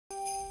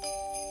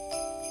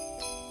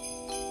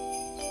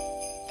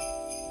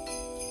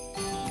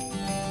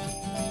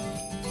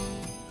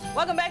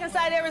Welcome back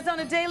inside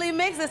Arizona Daily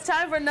Mix. It's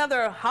time for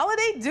another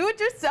holiday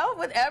do-it-yourself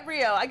with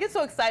Abrielle. I get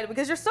so excited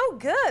because you're so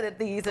good at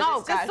these. And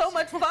it's just so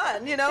much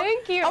fun, you know?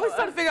 Thank you. I always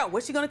trying to figure out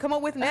what she's going to come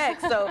up with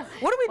next. So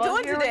what are we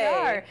doing here today?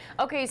 We are.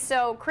 Okay,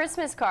 so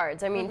Christmas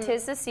cards. I mean,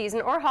 'tis the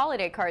season, or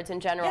holiday cards in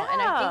general. Yeah.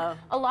 And I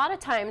think a lot of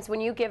times when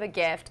you give a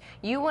gift,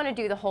 you want to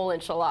do the whole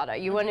enchilada.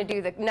 You want to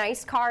do the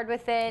nice card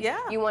with it. Yeah.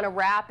 You want to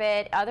wrap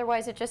it.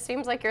 Otherwise, it just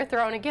seems like you're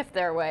throwing a gift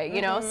their way,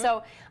 you know?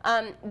 So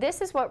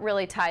this is what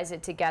really ties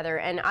it together.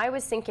 And I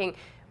was thinking,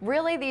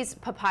 really, these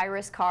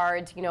papyrus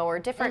cards, you know, or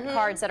different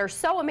cards that are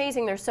so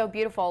amazing, they're so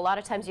beautiful. A lot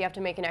of times you have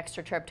to make an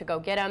extra trip to go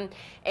get them,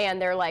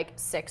 and they're like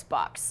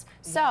 $6.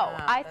 So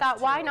I thought,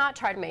 why not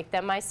try to make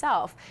them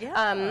myself?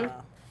 Yeah.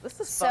 This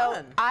is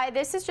fun. So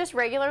this is just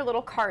regular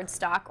little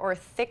cardstock or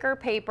thicker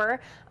paper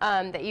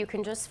that you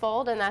can just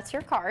fold, and that's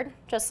your card,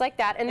 just like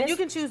that. And you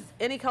can choose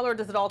any color.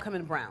 Does it all come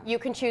in brown? You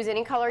can choose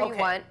any color you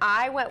want.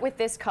 I went with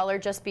this color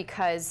just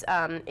because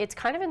it's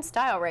kind of in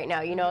style right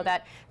now, you know,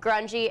 that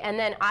grungy. And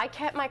then I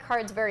kept my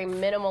cards very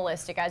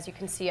minimalistic, as you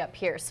can see up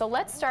here. So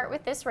let's start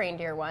with this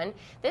reindeer one.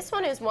 This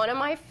one is one of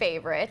my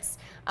favorites.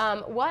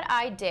 What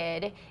I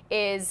did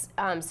is,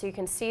 so you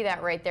can see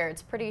that right there,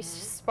 it's pretty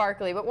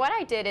sparkly, but what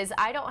I did is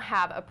I don't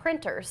have a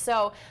printer.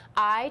 So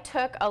I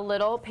took a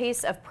little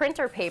piece of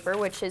printer paper,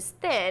 which is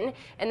thin,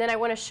 and then I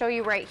want to show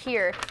you right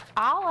here.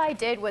 All I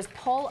did was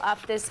pull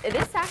up this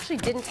actually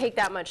didn't take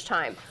that much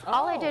time.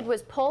 All I did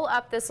was pull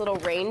up this little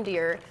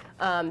reindeer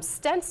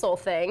stencil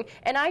thing,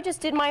 and I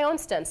just did my own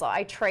stencil.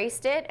 I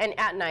traced it, and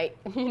at night,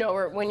 you know,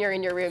 or when you're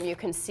in your room, you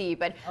can see,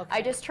 but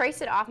I just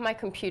traced it off my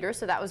computer,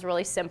 so that was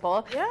really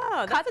simple.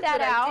 Yeah, Cut that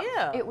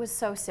out. It was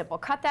so simple.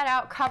 Cut that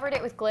out, covered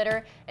it with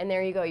glitter, and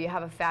there you go. You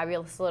have a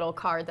fabulous little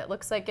card that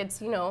looks like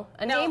it's, you know,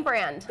 a name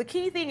brand. The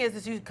key thing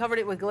is you covered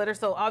it with glitter,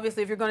 so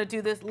obviously if you're going to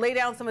do this, lay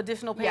down some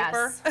additional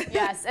paper. Yes,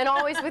 yes, and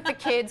always with the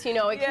kids, you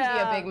know, it can be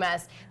a big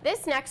mess.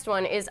 This next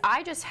one is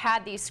I just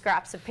had these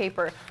scraps of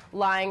paper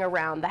lying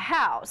around the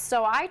house.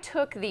 So I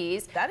took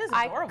these,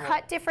 I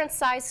cut different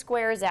size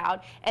squares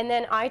out, and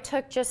then I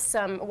took just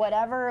some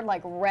whatever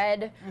like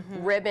red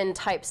ribbon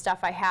type stuff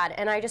I had,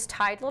 and I just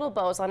tied little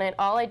bows on it.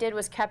 All I did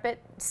was kept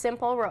it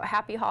simple, wrote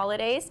Happy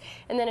Holidays,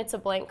 and then it's a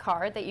blank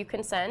card that you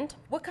can send.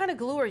 What kind of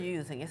glue are you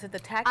using? Is it the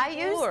tacky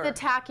glue? I use the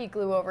tacky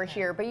glue over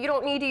here, but you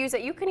don't need to use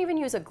it. You can even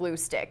use a glue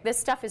stick. This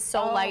stuff is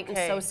so light and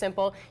so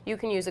simple, you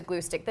can use a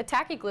glue stick. The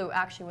tacky glue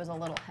actually was a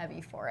little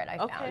heavy for it, I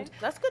found.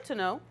 That's good to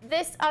know.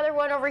 This other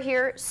one over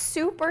here,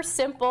 super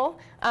simple.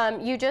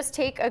 You just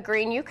take a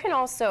green. You can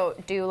also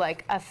do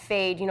like a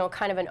fade, you know,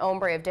 kind of an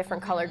ombre of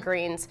different color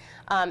greens.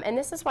 And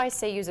this is why I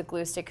say use a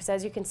glue stick, because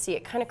as you can see,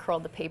 it kind of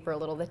curled the paper a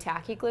little, the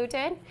tacky glue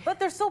did. But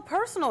they're so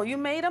personal. You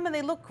made them and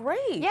they look great.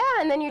 Yeah,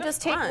 and then you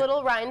just take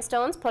little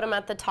rhinestones, put them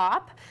at the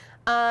top.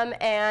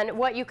 And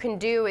what you can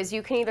do is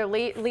you can either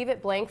leave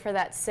it blank for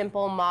that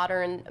simple,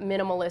 modern,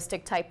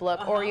 minimalistic type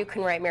look, or you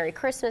can write Merry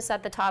Christmas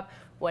at the top,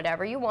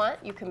 whatever you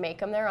want. You can make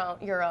them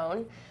your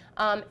own.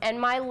 And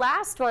my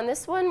last one,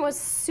 this one was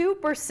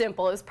super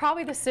simple. It was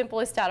probably the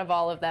simplest out of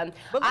all of them.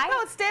 But look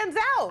how it stands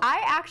out.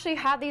 I actually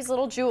had these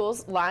little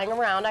jewels lying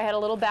around. I had a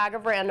little bag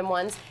of random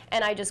ones,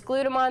 and I just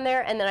glued them on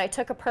there, and then I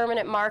took a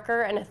permanent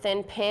marker and a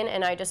thin pin,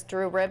 and I just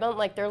drew ribbon,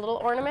 like they're little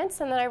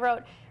ornaments, and then I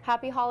wrote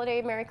Happy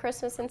Holiday, Merry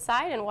Christmas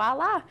inside, and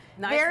voila.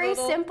 Nice, very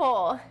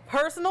simple.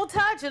 Personal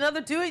touch,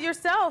 another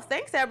do-it-yourself.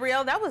 Thanks,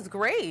 Abrielle. That was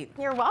great.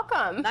 You're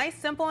welcome. Nice,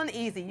 simple, and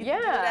easy. You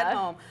can do it at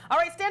home. All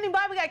right, standing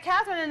by, we got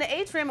Catherine in the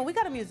atrium, and we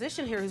got a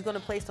musician here who's going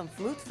to play some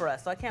flutes for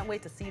us, so I can't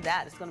wait to see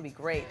that. It's going to be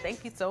great.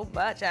 Thank you so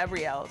much,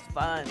 Abrielle. It's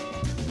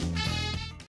fun.